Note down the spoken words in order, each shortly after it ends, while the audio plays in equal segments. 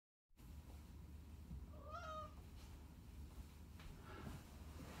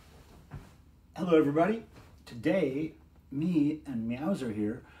Hello everybody. Today, me and Meowser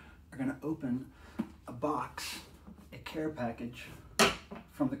here are going to open a box, a care package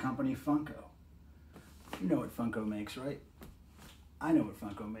from the company Funko. You know what Funko makes, right? I know what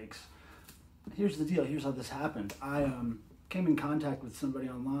Funko makes. Here's the deal, here's how this happened. I came in contact with somebody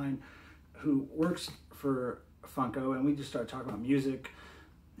online who works for Funko, and we just started talking about music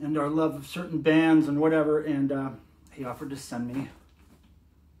and our love of certain bands and whatever, and he offered to send me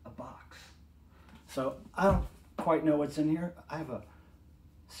a box. So I don't quite know what's in here. I have a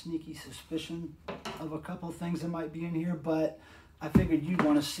sneaky suspicion of a couple of things that might be in here, but I figured you'd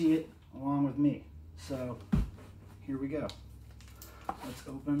want to see it along with me. So here we go. Let's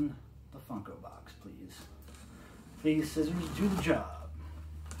open the Funko box, please. These scissors do the job.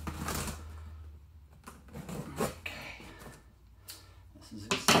 Okay. This is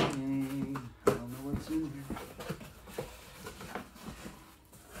exciting. I don't know what's in here.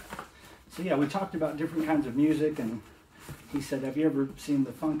 So yeah, we talked about different kinds of music, and he said, have you ever seen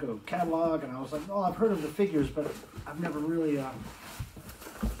the Funko catalog? And I was like, oh, I've heard of the figures, but I've never really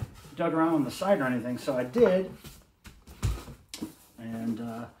dug around on the site or anything. So I did, and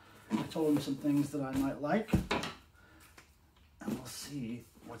I told him some things that I might like, and we'll see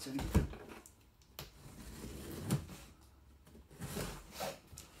what's in here.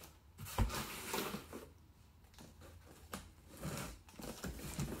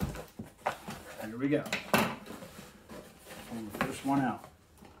 Here we go. Pull the first one out.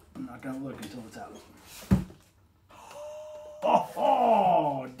 I'm not going to look until it's out.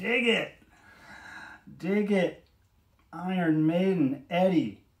 Oh, dig it. Dig it. Iron Maiden,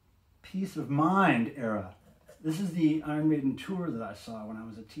 Eddie, Peace of Mind era. This is the Iron Maiden tour that I saw when I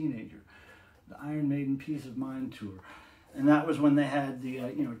was a teenager. The Iron Maiden Peace of Mind tour. And that was when they had the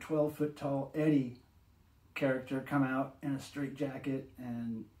 12-foot tall Eddie character come out in a straight jacket,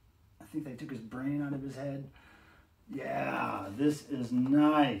 and I think they took his brain out of his head. Yeah, this is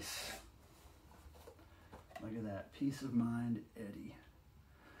nice. Look at that. Peace of Mind, Eddie.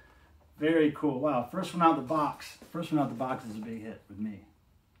 Very cool. Wow, first one out of the box. First one out of the box is a big hit with me.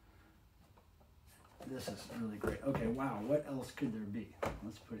 This is really great. Okay, wow, what else could there be?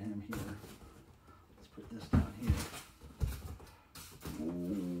 Let's put him here. Let's put this down here.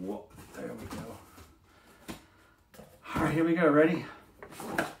 Whoa, there we go. All right, here we go. Ready?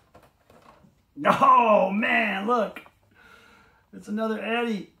 Oh, man, look. It's another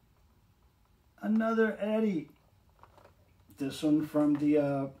Eddie. Another Eddie. This one from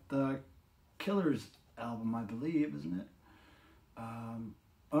the Killers album, I believe, isn't it? Oh,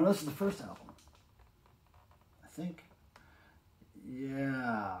 no, this is the first album. I think.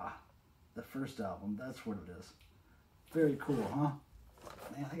 Yeah. The first album. That's what it is. Very cool, huh?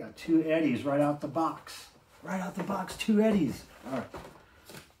 Man, I got two Eddies right out the box. Right out the box, two Eddies. All right.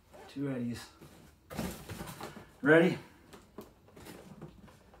 Two Eddies. Ready?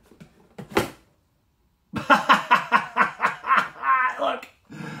 Look,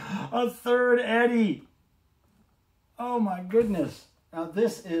 a third Eddie. Oh my goodness. Now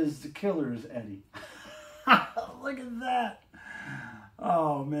this is the Killer's Eddie. Look at that.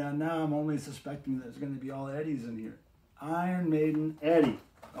 Oh man, now I'm only suspecting there's going to be all Eddies in here. Iron Maiden Eddie.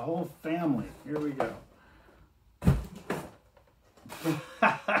 The whole family. Here we go.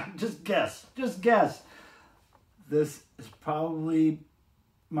 Just guess. Just guess. This is probably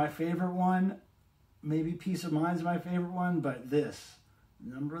my favorite one. Maybe Peace of Mind's my favorite one, but this,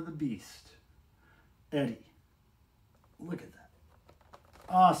 Number of the Beast, Eddie. Look at that.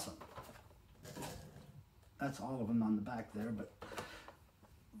 Awesome. That's all of them on the back there, but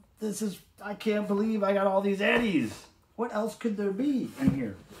this is, I can't believe I got all these Eddies. What else could there be in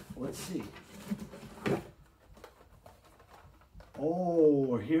here? Let's see.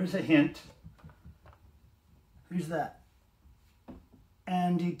 Oh, here's a hint. Who's that?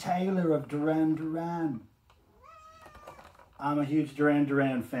 Andy Taylor of Duran Duran. I'm a huge Duran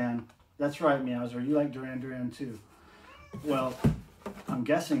Duran fan. That's right, Meowser. You like Duran Duran too. Well, I'm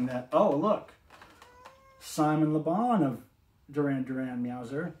guessing that... Oh, look. Simon Le Bon of Duran Duran,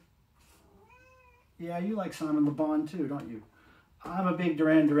 Meowser. Yeah, you like Simon Le Bon too, don't you? I'm a big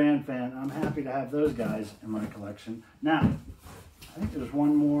Duran Duran fan. I'm happy to have those guys in my collection. Now, I think there's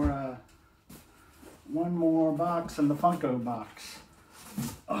one more box in the Funko box.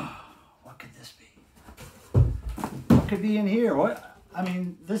 Oh, what could this be? What could be in here? What? I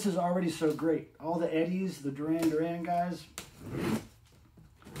mean, this is already so great. All the Eddies, the Duran Duran guys.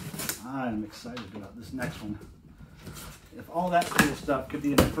 I'm excited about this next one. If all that cool stuff could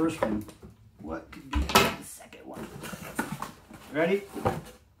be in the first one, what could be in the second one? Ready?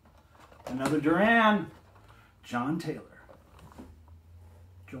 Another Duran. John Taylor.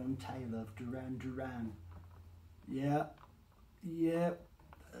 John Taylor of Duran Duran. Yeah, yeah.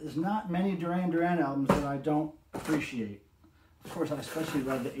 There's not many Duran Duran albums that I don't appreciate. Of course, I especially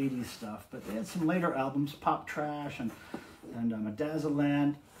love the 80s stuff, but they had some later albums, Pop Trash and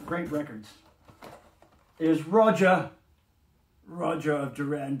Medazzaland, great records. There's Roger of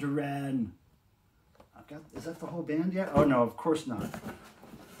Duran Duran. Is that the whole band yet? Oh no, of course not.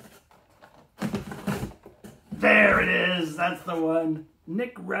 There it is, that's the one.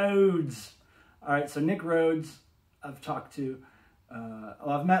 Nick Rhodes. All right, so Nick Rhodes, I've talked to,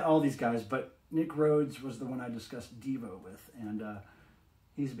 I've met all these guys, but Nick Rhodes was the one I discussed Devo with, and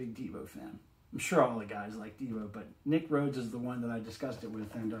he's a big Devo fan. I'm sure all the guys like Devo, but Nick Rhodes is the one that I discussed it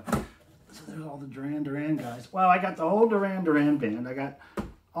with, and so there's all the Duran Duran guys. Wow, I got the whole Duran Duran band. I got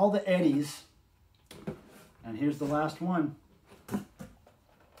all the Eddies, and here's the last one.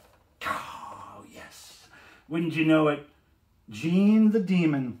 Oh, yes. Wouldn't you know it? Gene the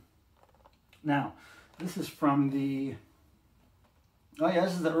Demon. Now, this is from the... Oh yeah,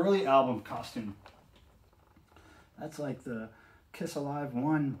 this is the early album costume. That's like the Kiss Alive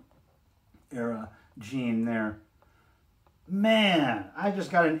 1 era Gene there. Man, I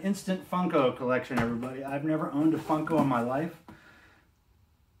just got an instant Funko collection, everybody. I've never owned a Funko in my life.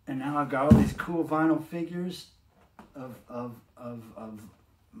 And now I've got all these cool vinyl figures of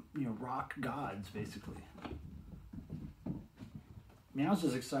you know, rock gods, basically.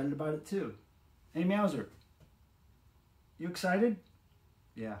 Meowser's excited about it too. Hey Meowser, you excited?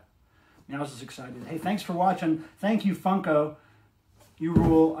 Yeah, Meowser's excited. Hey, thanks for watching. Thank you, Funko. You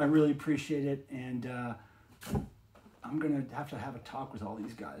rule. I really appreciate it. And I'm going to have a talk with all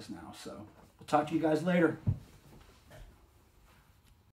these guys now. So we'll talk to you guys later.